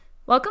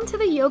Welcome to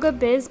the Yoga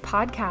Biz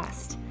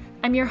Podcast.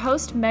 I'm your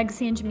host, Meg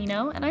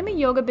Sanjamino, and I'm a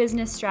yoga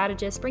business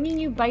strategist bringing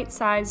you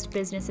bite-sized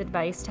business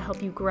advice to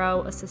help you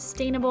grow a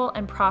sustainable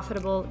and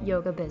profitable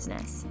yoga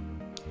business.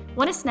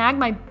 Want to snag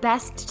my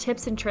best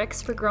tips and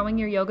tricks for growing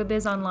your yoga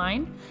biz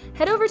online?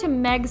 Head over to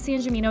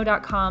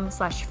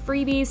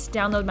megsanjamino.com/freebies to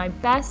download my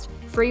best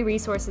free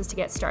resources to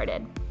get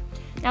started.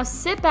 Now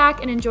sit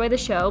back and enjoy the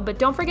show, but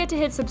don't forget to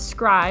hit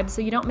subscribe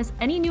so you don't miss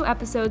any new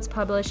episodes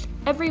published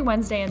every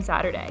Wednesday and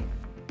Saturday.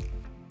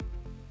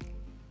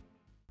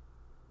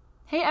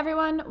 Hey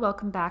everyone,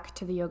 welcome back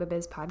to the Yoga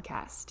Biz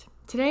Podcast.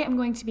 Today I'm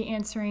going to be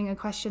answering a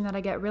question that I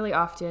get really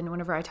often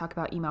whenever I talk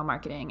about email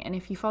marketing, and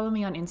if you follow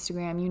me on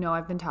Instagram, you know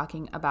I've been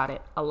talking about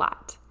it a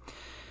lot.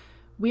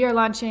 We are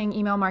launching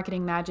Email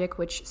Marketing Magic,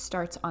 which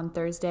starts on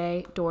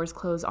Thursday. Doors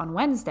close on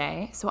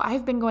Wednesday. So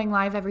I've been going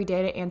live every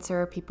day to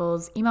answer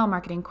people's email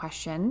marketing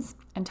questions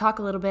and talk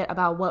a little bit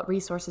about what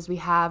resources we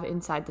have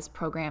inside this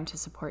program to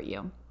support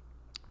you.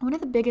 One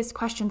of the biggest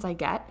questions I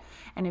get,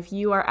 and if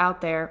you are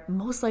out there,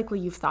 most likely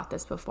you've thought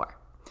this before.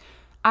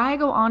 I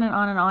go on and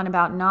on and on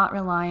about not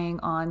relying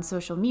on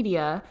social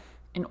media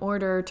in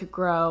order to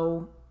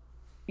grow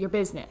your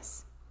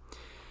business.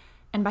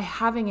 And by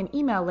having an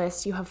email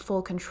list, you have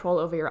full control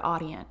over your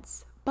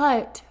audience.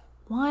 But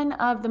one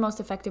of the most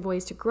effective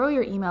ways to grow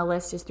your email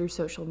list is through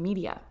social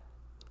media.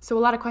 So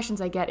a lot of questions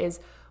I get is,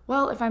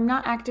 well, if I'm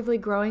not actively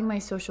growing my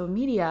social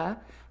media,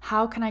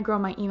 how can I grow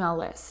my email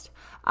list?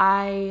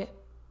 I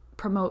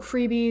promote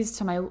freebies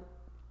to my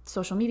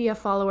social media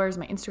followers,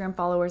 my Instagram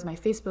followers, my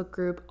Facebook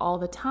group all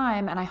the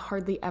time, and I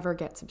hardly ever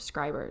get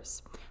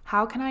subscribers.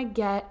 How can I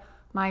get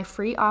my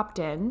free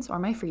opt-ins or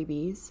my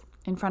freebies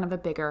in front of a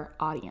bigger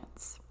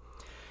audience?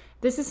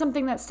 This is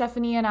something that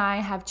Stephanie and I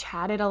have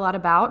chatted a lot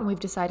about, and we've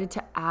decided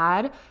to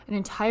add an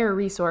entire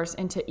resource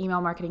into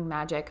Email Marketing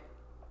Magic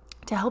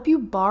to help you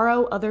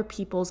borrow other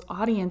people's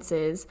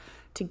audiences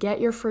to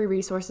get your free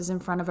resources in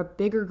front of a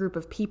bigger group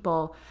of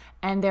people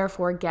and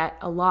therefore get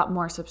a lot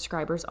more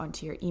subscribers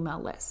onto your email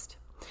list.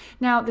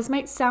 Now, this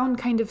might sound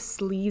kind of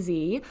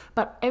sleazy,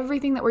 but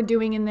everything that we're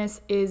doing in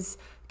this is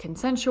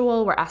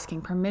consensual, we're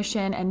asking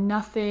permission, and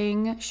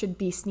nothing should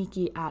be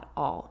sneaky at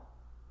all.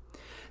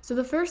 So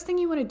the first thing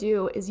you want to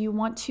do is you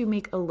want to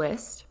make a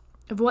list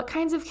of what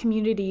kinds of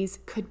communities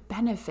could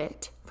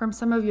benefit from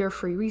some of your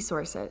free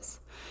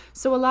resources.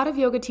 So a lot of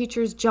yoga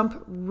teachers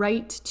jump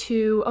right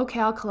to, okay,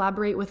 I'll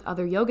collaborate with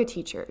other yoga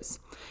teachers,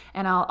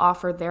 and I'll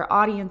offer their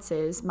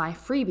audiences my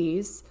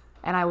freebies,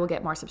 and I will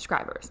get more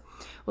subscribers.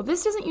 Well,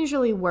 this doesn't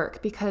usually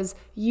work because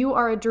you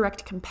are a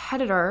direct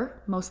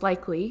competitor, most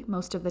likely,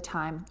 most of the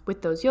time,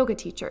 with those yoga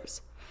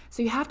teachers.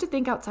 So you have to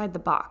think outside the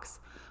box.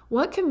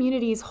 What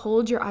communities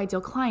hold your ideal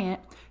client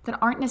that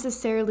aren't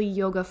necessarily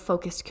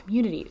yoga-focused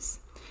communities?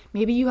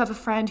 Maybe you have a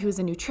friend who is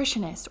a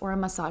nutritionist or a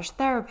massage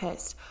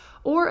therapist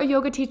or a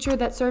yoga teacher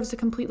that serves a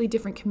completely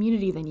different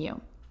community than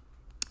you.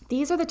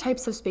 These are the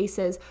types of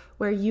spaces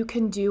where you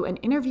can do an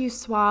interview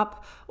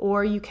swap,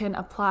 or you can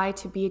apply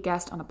to be a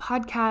guest on a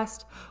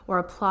podcast, or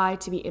apply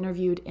to be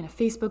interviewed in a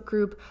Facebook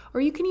group,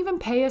 or you can even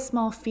pay a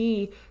small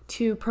fee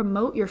to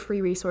promote your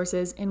free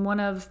resources in one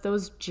of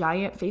those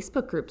giant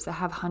Facebook groups that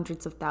have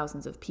hundreds of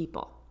thousands of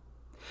people.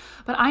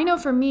 But I know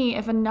for me,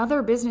 if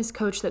another business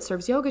coach that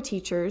serves yoga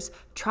teachers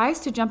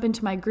tries to jump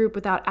into my group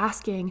without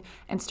asking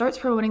and starts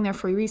promoting their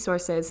free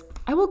resources,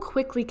 I will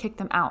quickly kick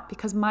them out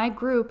because my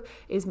group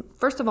is,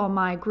 first of all,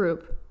 my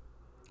group.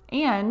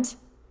 And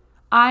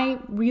I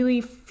really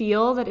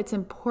feel that it's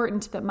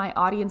important that my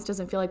audience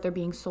doesn't feel like they're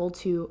being sold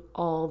to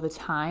all the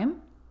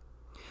time.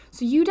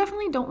 So you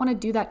definitely don't want to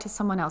do that to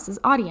someone else's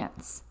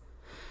audience.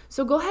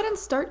 So go ahead and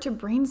start to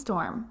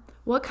brainstorm.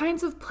 What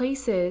kinds of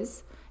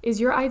places is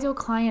your ideal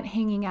client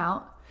hanging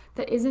out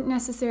that isn't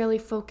necessarily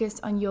focused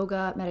on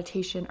yoga,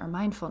 meditation, or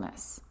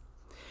mindfulness?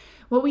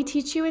 What we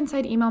teach you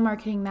inside Email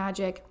Marketing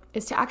Magic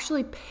is to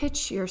actually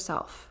pitch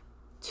yourself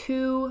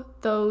to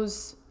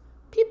those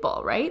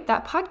people, right?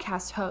 That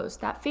podcast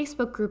host, that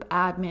Facebook group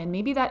admin,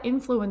 maybe that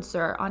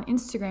influencer on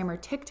Instagram or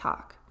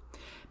TikTok.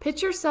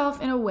 Pitch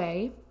yourself in a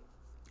way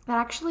that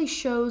actually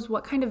shows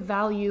what kind of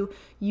value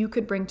you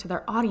could bring to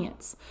their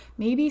audience.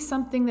 Maybe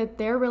something that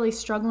they're really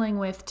struggling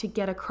with to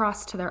get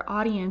across to their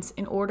audience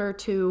in order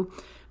to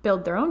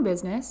build their own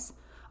business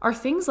are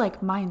things like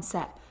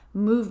mindset,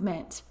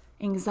 movement,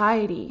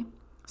 anxiety.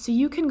 So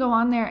you can go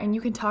on there and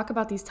you can talk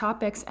about these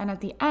topics, and at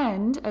the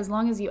end, as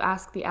long as you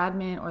ask the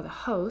admin or the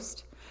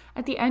host,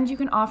 at the end you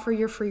can offer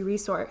your free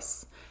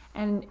resource.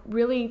 And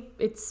really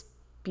it's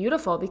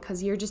beautiful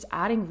because you're just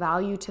adding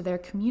value to their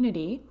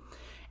community.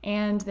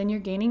 And then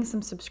you're gaining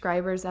some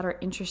subscribers that are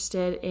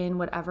interested in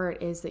whatever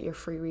it is that your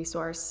free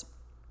resource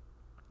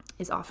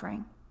is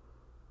offering.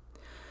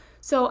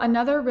 So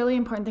another really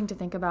important thing to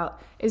think about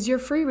is your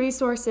free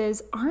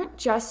resources aren't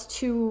just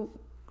to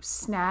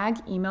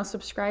snag email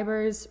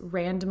subscribers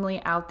randomly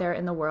out there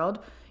in the world.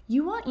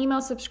 You want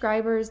email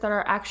subscribers that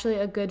are actually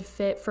a good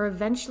fit for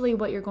eventually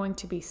what you're going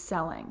to be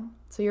selling.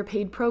 So your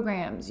paid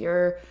programs,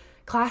 your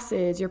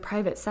classes, your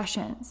private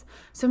sessions.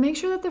 So make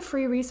sure that the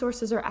free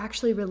resources are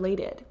actually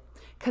related.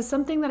 Because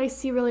something that I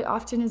see really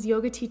often is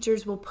yoga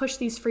teachers will push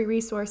these free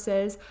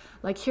resources,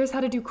 like here's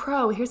how to do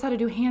crow, here's how to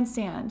do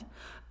handstand.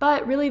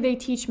 But really they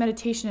teach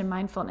meditation and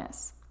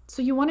mindfulness.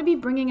 So you want to be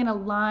bringing an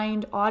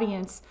aligned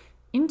audience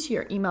into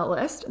your email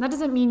list. And that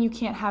doesn't mean you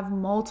can't have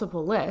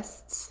multiple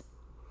lists.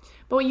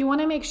 But what you want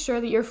to make sure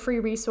that your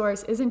free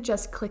resource isn't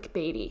just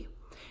clickbaity.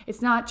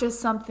 It's not just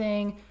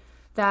something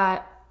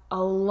that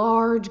a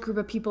large group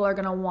of people are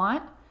going to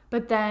want,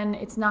 but then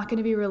it's not going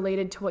to be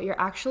related to what you're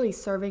actually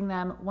serving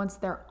them once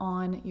they're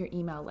on your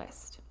email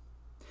list.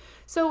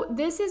 So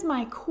this is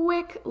my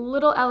quick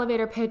little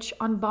elevator pitch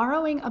on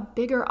borrowing a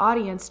bigger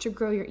audience to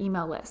grow your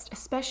email list,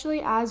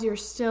 especially as you're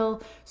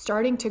still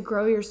starting to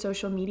grow your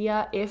social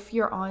media if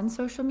you're on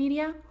social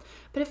media.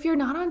 But if you're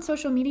not on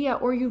social media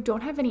or you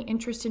don't have any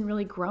interest in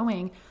really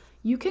growing,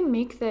 you can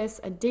make this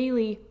a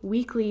daily,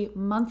 weekly,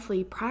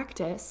 monthly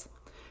practice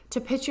to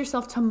pitch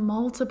yourself to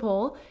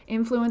multiple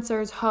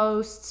influencers,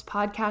 hosts,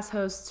 podcast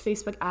hosts,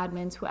 Facebook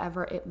admins,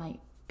 whoever it might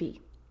be.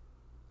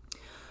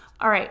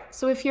 All right,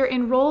 so if you're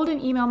enrolled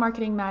in Email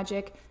Marketing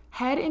Magic,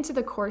 head into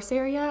the course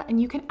area and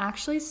you can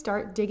actually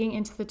start digging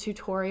into the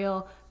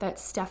tutorial that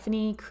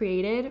Stephanie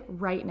created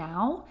right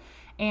now.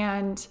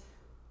 And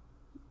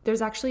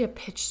there's actually a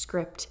pitch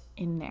script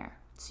in there.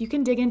 So you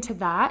can dig into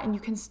that and you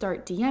can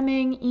start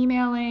DMing,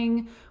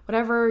 emailing,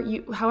 however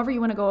you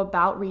want to go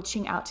about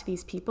reaching out to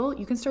these people.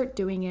 You can start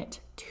doing it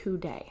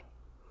today.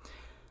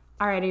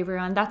 All right,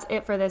 everyone, that's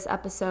it for this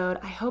episode.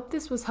 I hope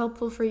this was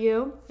helpful for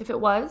you. If it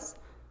was,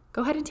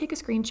 go ahead and take a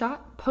screenshot,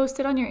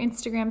 post it on your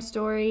Instagram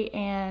story,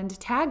 and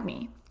tag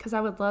me because I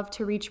would love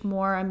to reach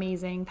more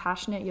amazing,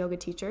 passionate yoga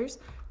teachers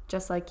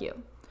just like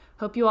you.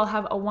 Hope you all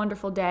have a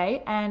wonderful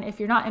day. And if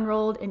you're not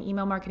enrolled in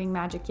Email Marketing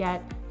Magic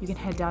yet, you can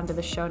head down to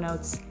the show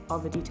notes. All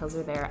the details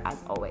are there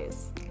as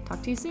always.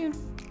 Talk to you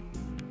soon.